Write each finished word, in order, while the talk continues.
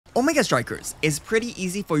Omega Strikers is pretty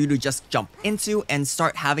easy for you to just jump into and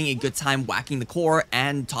start having a good time whacking the core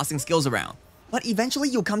and tossing skills around. But eventually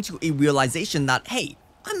you'll come to a realization that, hey,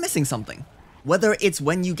 I'm missing something. Whether it's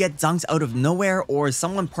when you get dunked out of nowhere or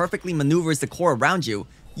someone perfectly maneuvers the core around you,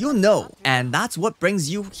 you'll know, and that's what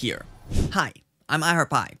brings you here. Hi, I'm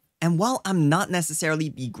iHeartPie, and while I'm not necessarily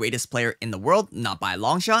the greatest player in the world, not by a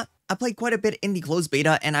long shot, I played quite a bit in the closed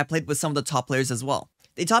beta and I played with some of the top players as well.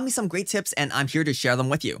 They taught me some great tips and I'm here to share them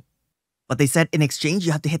with you. But they said in exchange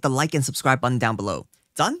you have to hit the like and subscribe button down below.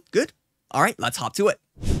 Done? Good? Alright, let's hop to it.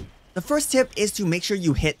 The first tip is to make sure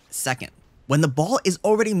you hit second. When the ball is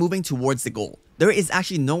already moving towards the goal, there is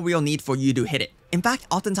actually no real need for you to hit it. In fact,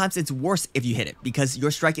 oftentimes it's worse if you hit it because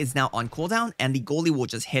your strike is now on cooldown and the goalie will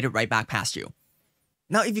just hit it right back past you.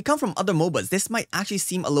 Now, if you come from other MOBAs, this might actually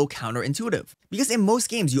seem a little counterintuitive because in most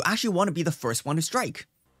games you actually want to be the first one to strike.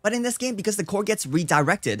 But in this game, because the core gets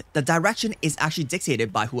redirected, the direction is actually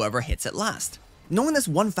dictated by whoever hits it last. Knowing this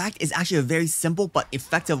one fact is actually a very simple but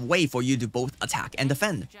effective way for you to both attack and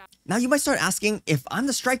defend. Now you might start asking, if I'm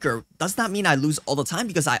the striker, does that mean I lose all the time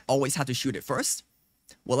because I always have to shoot it first?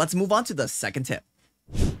 Well, let's move on to the second tip.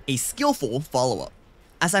 A skillful follow-up.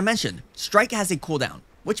 As I mentioned, strike has a cooldown,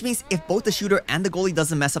 which means if both the shooter and the goalie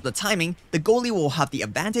doesn't mess up the timing, the goalie will have the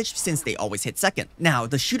advantage since they always hit second. Now,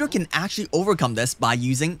 the shooter can actually overcome this by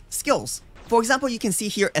using skills. For example, you can see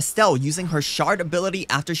here Estelle using her shard ability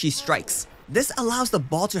after she strikes. This allows the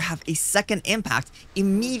ball to have a second impact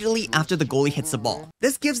immediately after the goalie hits the ball.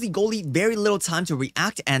 This gives the goalie very little time to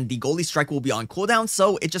react and the goalie strike will be on cooldown,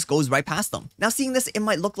 so it just goes right past them. Now seeing this, it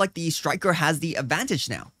might look like the striker has the advantage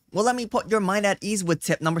now. Well, let me put your mind at ease with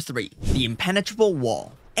tip number 3, the impenetrable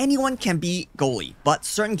wall. Anyone can be goalie, but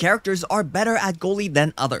certain characters are better at goalie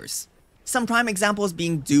than others. Some prime examples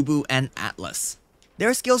being Dubu and Atlas.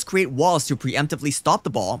 Their skills create walls to preemptively stop the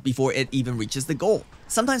ball before it even reaches the goal,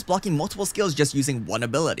 sometimes blocking multiple skills just using one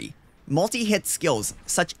ability. Multi-hit skills,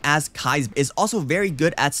 such as Kai's, is also very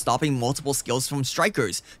good at stopping multiple skills from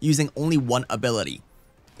strikers using only one ability.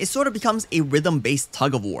 It sort of becomes a rhythm-based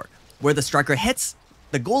tug-of-war, where the striker hits,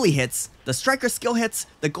 the goalie hits, the striker skill hits,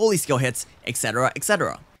 the goalie skill hits, etc,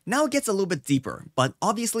 etc. Now it gets a little bit deeper, but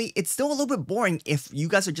obviously it's still a little bit boring if you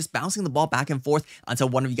guys are just bouncing the ball back and forth until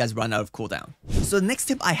one of you guys run out of cooldown. So the next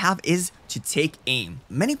tip I have is to take aim.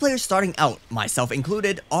 Many players starting out, myself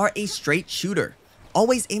included, are a straight shooter,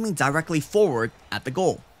 always aiming directly forward at the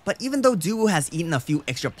goal. But even though Dubu has eaten a few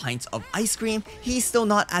extra pints of ice cream, he's still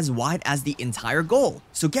not as wide as the entire goal.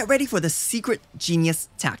 So get ready for the secret genius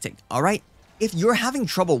tactic, alright? If you're having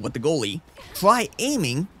trouble with the goalie, try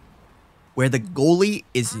aiming where the goalie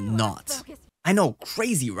is not. I know,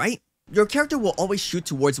 crazy, right? Your character will always shoot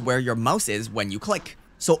towards where your mouse is when you click.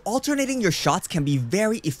 So alternating your shots can be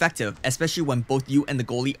very effective, especially when both you and the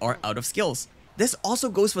goalie are out of skills. This also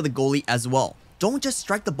goes for the goalie as well. Don't just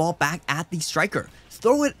strike the ball back at the striker,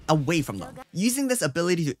 throw it away from them. Using this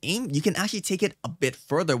ability to aim, you can actually take it a bit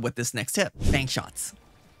further with this next tip, bank shots.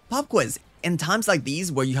 Pop quiz. In times like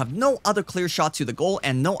these where you have no other clear shot to the goal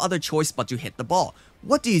and no other choice but to hit the ball,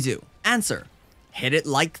 what do? Answer: hit it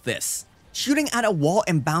like this. Shooting at a wall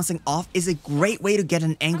and bouncing off is a great way to get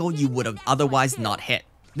an angle you would have otherwise not hit.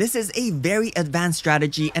 This is a very advanced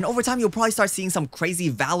strategy, and over time you'll probably start seeing some crazy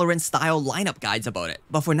Valorant style lineup guides about it.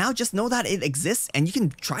 But for now, just know that it exists and you can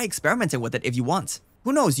try experimenting with it if you want.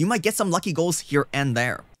 Who knows, you might get some lucky goals here and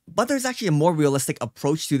there. But there's actually a more realistic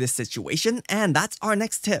approach to this situation, and that's our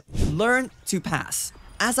next tip. Learn to pass.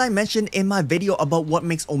 As I mentioned in my video about what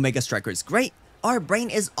makes Omega Strikers great, our brain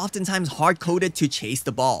is oftentimes hard-coded to chase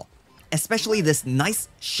the ball, especially this nice,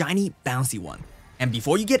 shiny, bouncy one. And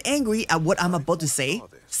before you get angry at what I'm about to say,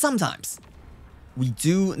 sometimes we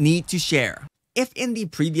do need to share. If in the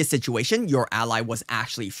previous situation your ally was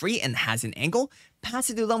actually free and has an angle, pass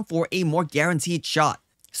it to them for a more guaranteed shot,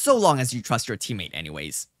 so long as you trust your teammate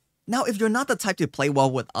anyways. Now, if you're not the type to play well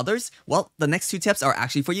with others, well, the next 2 tips are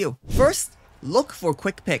actually for you. First, look for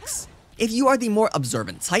quick picks. If you are the more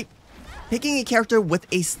observant type, picking a character with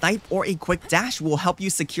a snipe or a quick dash will help you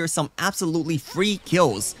secure some absolutely free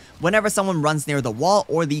kills whenever someone runs near the wall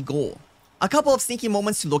or the goal. A couple of sneaky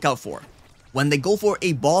moments to look out for: when they go for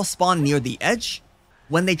a ball spawn near the edge,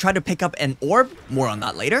 when they try to pick up an orb, more on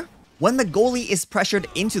that later, when the goalie is pressured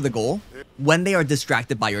into the goal, when they are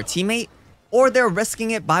distracted by your teammate, or they're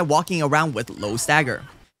risking it by walking around with low stagger.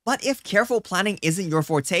 But if careful planning isn't your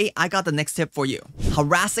forte, I got the next tip for you: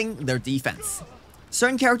 harassing their defense.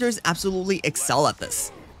 Certain characters absolutely excel at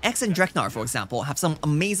this. X and Dreknar, for example, have some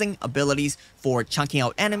amazing abilities for chunking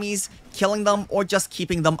out enemies, killing them, or just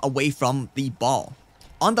keeping them away from the ball.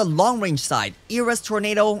 On the long-range side, Era's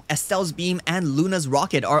Tornado, Estelle's Beam, and Luna's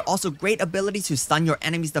Rocket are also great abilities to stun your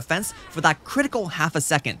enemy's defense for that critical half a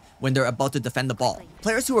second when they're about to defend the ball.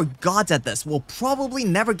 Players who are gods at this will probably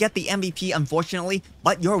never get the MVP unfortunately,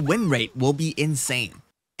 but your win rate will be insane.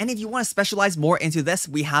 And if you want to specialize more into this,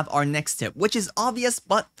 we have our next tip, which is obvious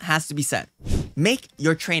but has to be said. Make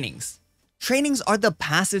your trainings. Trainings are the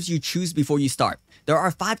passives you choose before you start. There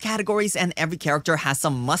are 5 categories and every character has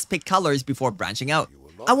some must-pick colors before branching out.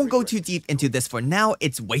 I won't go too deep into this for now,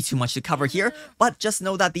 it's way too much to cover here, but just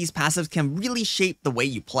know that these passives can really shape the way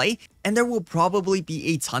you play, and there will probably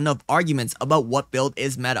be a ton of arguments about what build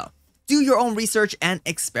is meta. Do your own research and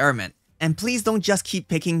experiment. And please don't just keep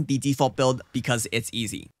picking the default build because it's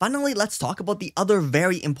easy. Finally, let's talk about the other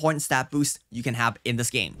very important stat boost you can have in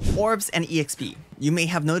this game. Orbs and EXP. You may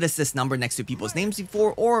have noticed this number next to people's names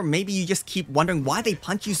before, or maybe you just keep wondering why they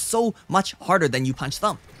punch you so much harder than you punch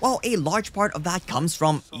them. Well, a large part of that comes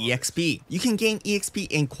from EXP. You can gain EXP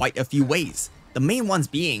in quite a few ways. The main ones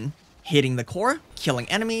being hitting the core, killing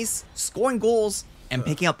enemies, scoring goals, and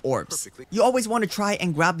picking up orbs. You always want to try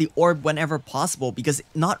and grab the orb whenever possible because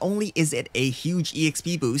not only is it a huge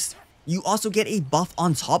EXP boost, you also get a buff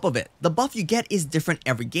on top of it. The buff you get is different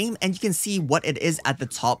every game and you can see what it is at the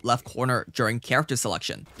top left corner during character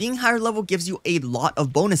selection. Being higher level gives you a lot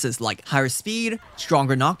of bonuses like higher speed,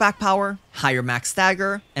 stronger knockback power, higher max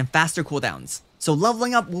stagger, and faster cooldowns. So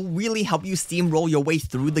leveling up will really help you steamroll your way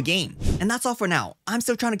through the game. And that's all for now. I'm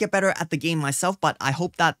still trying to get better at the game myself, but I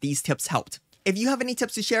hope that these tips helped. If you have any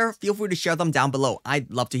tips to share, feel free to share them down below.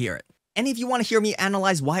 I'd love to hear it. And if you want to hear me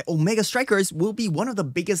analyze why Omega Strikers will be one of the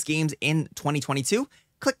biggest games in 2022,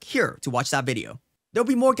 click here to watch that video. There'll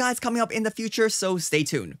be more guides coming up in the future, so stay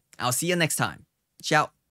tuned. I'll see you next time. Ciao.